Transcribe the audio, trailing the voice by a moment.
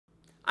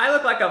I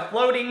look like a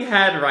floating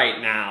head right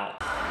now.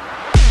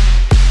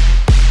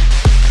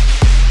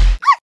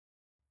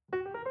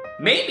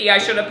 Maybe I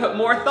should have put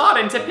more thought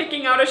into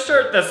picking out a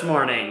shirt this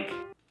morning.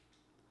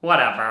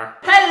 Whatever.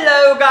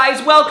 Hello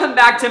guys, welcome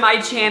back to my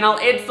channel.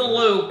 It's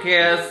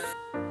Lucas.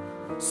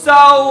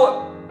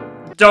 So,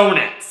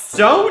 donuts.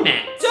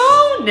 Donuts.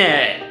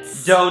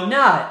 Donuts.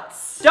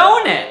 Donuts.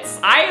 Donuts.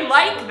 I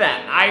like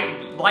them. I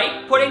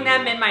like putting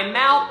them in my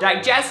mouth,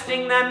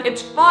 digesting them.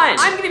 It's fun.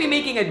 I'm gonna be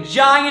making a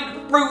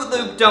giant Froot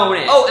Loop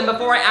donut. Oh, and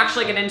before I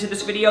actually get into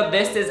this video,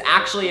 this is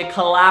actually a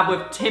collab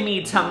with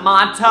Timmy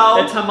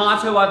Tomato. The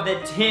tomato of the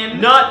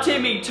Tim. Not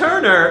Timmy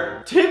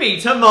Turner,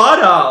 Timmy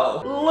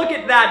Tomato. Look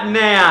at that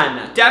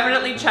man.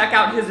 Definitely check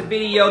out his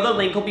video. The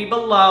link will be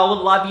below.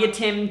 Love you,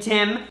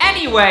 Tim.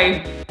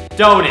 Anyway,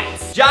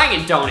 donuts.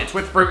 Giant donuts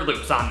with Froot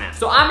Loops on them.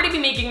 So I'm gonna be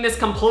making this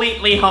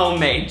completely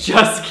homemade.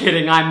 Just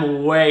kidding,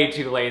 I'm way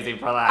too lazy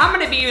for that. I'm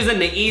gonna be using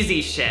the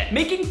easy shit.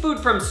 Making food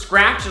from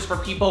scratch is for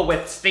people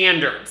with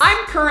standards.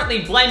 I'm currently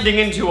blending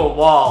into a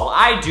wall.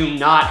 I do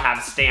not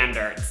have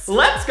standards.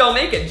 Let's go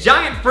make a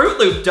giant Froot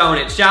Loop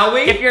donut, shall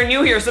we? If you're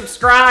new here,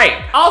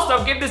 subscribe.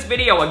 Also, give this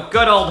video a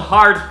good old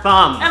hard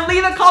thumb. And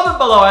leave a comment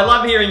below. I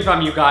love hearing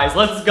from you guys.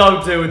 Let's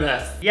go do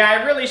this. Yeah,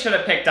 I really should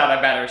have picked out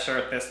a better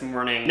shirt this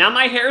morning. Now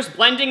my hair's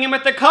blending in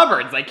with the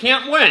cupboards. I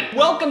can't win.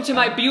 Welcome to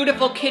my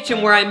beautiful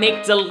kitchen where I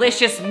make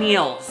delicious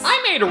meals.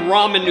 I made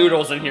ramen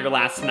noodles in here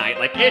last night.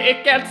 Like,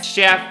 it gets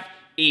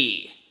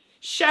chef-y.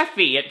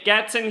 Chefy, it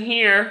gets in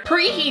here.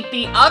 Preheat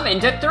the oven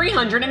to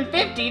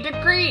 350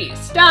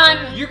 degrees.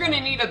 Done. You're gonna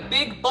need a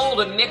big bowl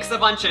to mix a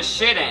bunch of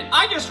shit in.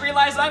 I just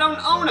realized I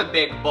don't own a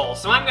big bowl,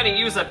 so I'm gonna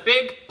use a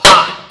big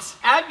pot.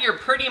 Add your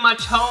pretty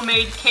much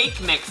homemade cake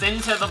mix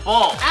into the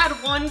bowl. Add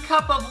 1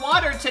 cup of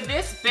water to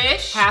this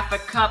bish, half a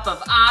cup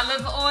of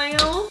olive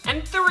oil,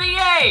 and 3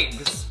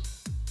 eggs.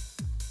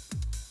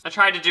 I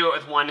tried to do it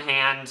with one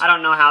hand. I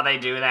don't know how they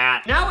do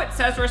that. Now it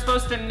says we're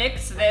supposed to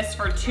mix this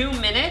for 2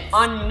 minutes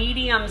on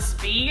medium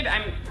speed.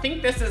 I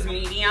think this is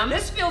medium.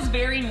 This feels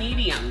very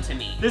medium to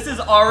me. This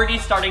is already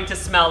starting to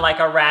smell like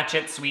a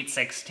ratchet Sweet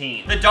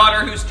 16. The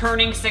daughter who's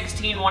turning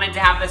 16 wanted to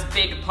have this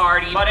big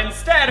party, but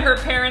instead her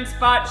parents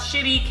bought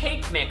shitty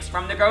cake mix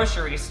from the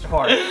grocery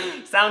store.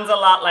 Sounds a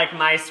lot like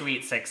my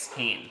Sweet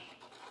 16.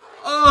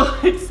 Oh,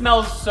 it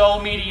smells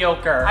so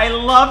mediocre. I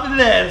love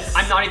this.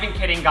 I'm not even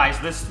kidding, guys.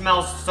 This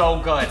smells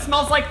so good. It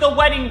smells like the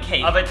wedding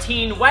cake of a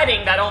teen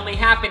wedding that only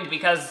happened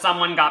because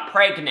someone got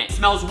pregnant. It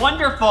smells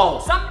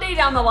wonderful. Someday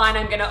down the line,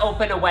 I'm gonna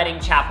open a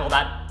wedding chapel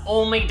that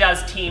only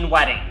does teen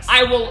weddings.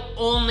 I will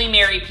only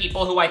marry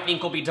people who I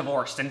think will be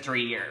divorced in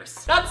 3 years.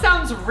 That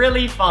sounds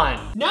really fun.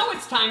 Now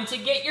it's time to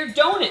get your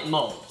donut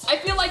molds. I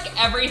feel like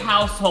every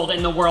household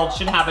in the world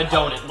should have a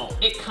donut mold.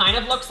 It kind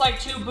of looks like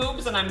 2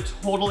 boobs and I'm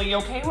totally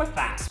okay with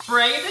that.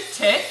 Spray the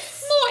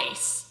tits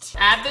moist.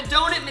 Add the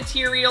donut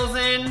materials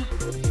in.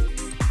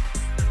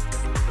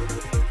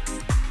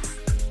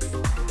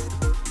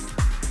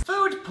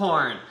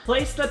 Porn.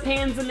 Place the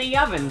pans in the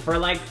oven for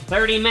like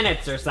 30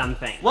 minutes or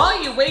something.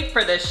 While you wait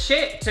for the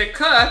shit to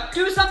cook,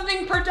 do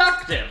something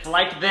productive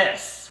like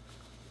this.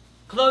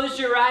 Close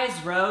your eyes,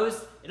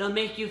 Rose. It'll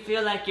make you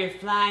feel like you're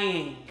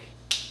flying.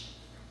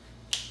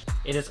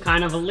 It is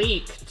kind of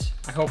leaked.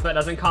 I hope that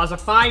doesn't cause a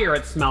fire.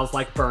 It smells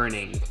like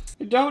burning.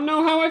 I don't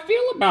know how I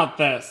feel about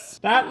this.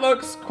 That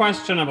looks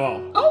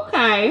questionable.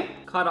 Okay.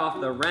 Cut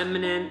off the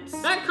remnants.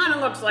 That kind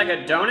of looks like a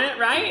donut,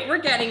 right? We're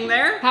getting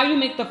there. How you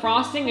make the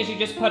frosting is you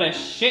just put a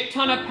shit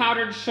ton of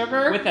powdered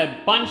sugar with a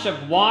bunch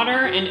of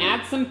water and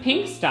add some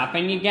pink stuff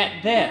and you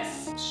get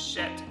this.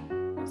 Shit.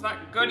 Is that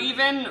good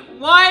even?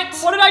 What?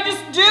 What did I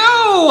just do?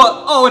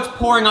 Oh, it's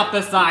pouring off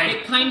the side.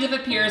 It kind of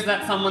appears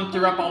that someone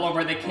threw up all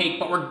over the cake,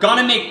 but we're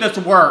gonna make this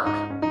work.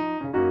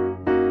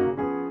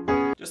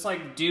 Just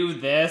like do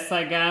this,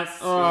 I guess.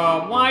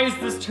 Oh, why is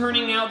this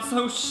turning out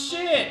so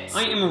shit?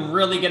 I am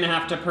really gonna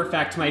have to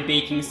perfect my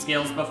baking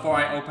skills before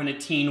I open a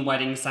teen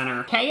wedding center.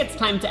 Okay, it's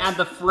time to add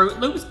the Froot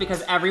Loops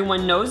because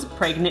everyone knows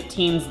pregnant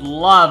teens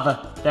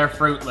love their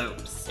Froot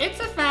Loops. It's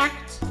a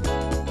fact.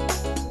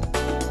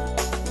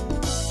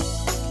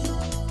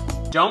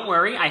 Don't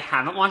worry, I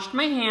haven't washed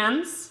my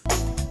hands.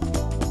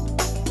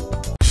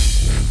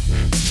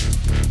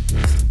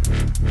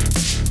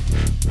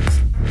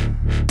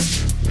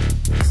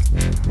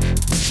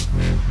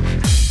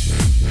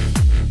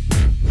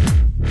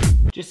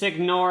 Just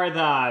ignore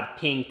the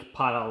pink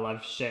puddle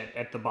of shit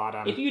at the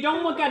bottom. If you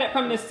don't look at it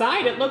from the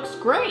side, it looks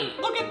great.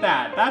 Look at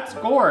that, that's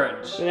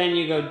gorge. But then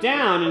you go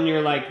down and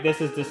you're like, this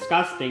is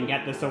disgusting,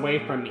 get this away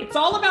from me. It's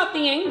all about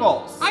the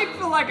angles. I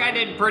feel like I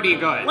did pretty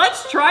good.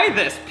 Let's try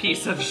this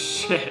piece of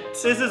shit.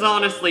 This is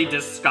honestly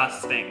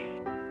disgusting.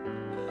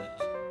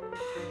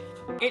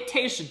 It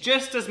tastes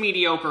just as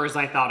mediocre as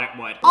I thought it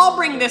would. I'll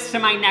bring this to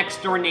my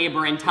next door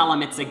neighbor and tell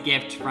him it's a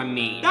gift from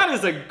me. That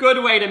is a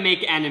good way to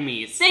make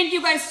enemies. Thank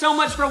you guys so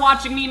much for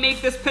watching me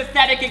make this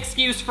pathetic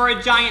excuse for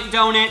a giant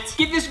donut.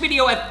 Give this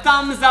video a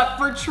thumbs up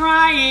for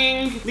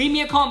trying. Leave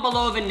me a comment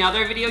below of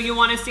another video you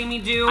want to see me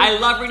do. I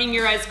love reading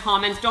your guys'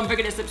 comments. Don't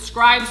forget to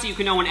subscribe so you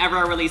can know whenever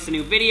I release a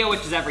new video,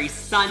 which is every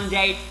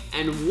Sunday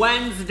and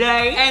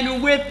Wednesday.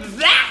 And with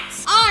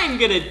that, I'm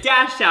gonna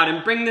dash out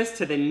and bring this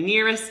to the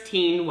nearest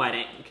teen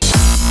wedding.